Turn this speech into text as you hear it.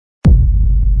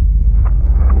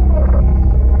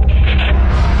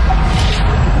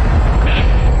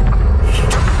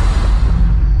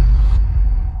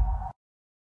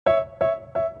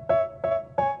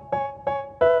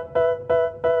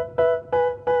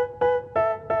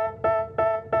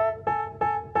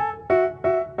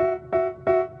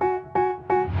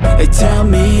tell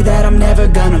me that I'm never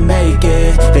gonna make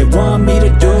it. They want me to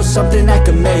do something that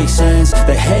could make sense.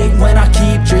 They hate when I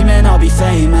keep dreaming I'll be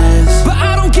famous, but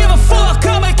I don't give a fuck,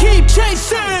 I'ma keep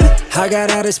chasing. I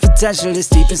got all this potential that's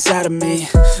deep inside of me,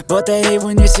 but they hate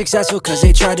when you're successful cause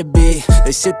they try to be.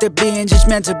 They sit there being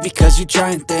judgmental because you're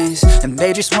trying things, and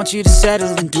they just want you to settle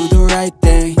and do the right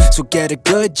thing. So get a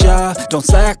good job, don't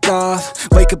slack off.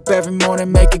 Wake up every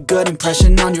morning, make a good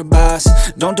impression on your boss.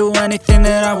 Don't do anything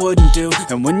that I wouldn't do,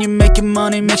 and when you're making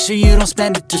money, make sure you don't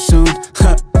spend it too soon.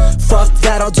 Fuck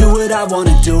that, I'll do what I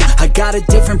wanna do. I got a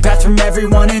different path from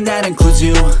everyone, and that includes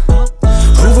you.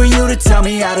 Who are you to tell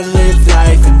me how to live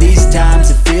life? In these times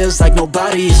it feels like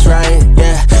nobody is right,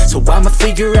 yeah. So I'ma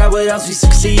figure out what else we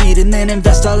succeed, and then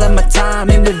invest all of my time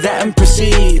into that and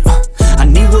proceed. I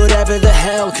need whatever the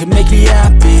hell could make me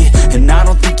happy, and I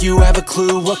don't think you have a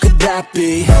clue what could that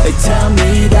be. They tell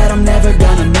me that I'm never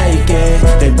gonna make it.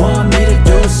 They want me to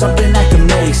do something that could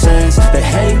make sense. They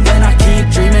hate when I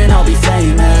keep dreaming I'll be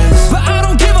famous, but I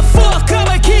don't give a fuck,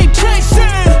 I'ma keep chasing.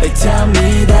 They tell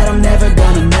me that I'm never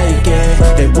gonna make it.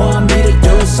 They want me to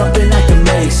do something that can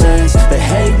make sense. They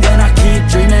hate when I keep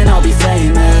dreaming I'll be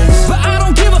famous, but I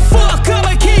don't give a fuck,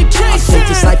 I'ma keep chasing. I think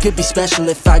this life could be special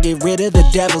if I get rid of the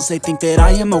devils. They think that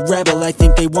I am a rebel, I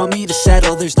think they want me to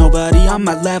settle. There's nobody on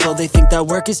my level. They think that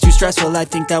work is too stressful, I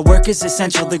think that work is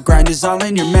essential. The grind is all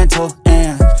in your mental,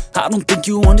 and I don't think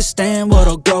you understand what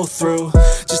I'll go through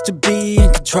just to be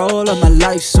in control of my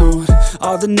life soon.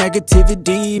 All the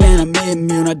negativity, man, I'm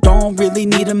immune. I don't really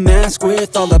need a mask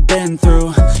with all I've been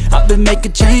through. I've been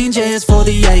making changes for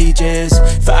the ages.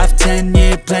 5-10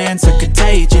 year plans are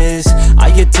contagious. I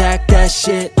attack that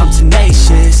shit, I'm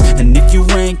tenacious. And if you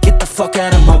ain't, get the fuck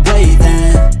out of my way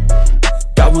then.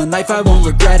 Got one life, I won't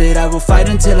regret it. I will fight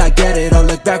until I get it. I'll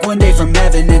look back one day from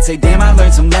heaven and say damn, I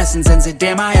learned some lessons. And say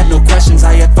damn, I had no questions.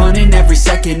 I had fun in every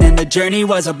second, and the journey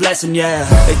was a blessing, yeah.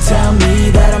 They tell me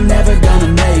that I'm never gonna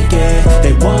make it.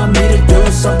 They want me to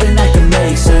do something that can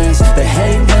make sense. They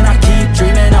hate when I keep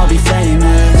dreaming I'll be famous,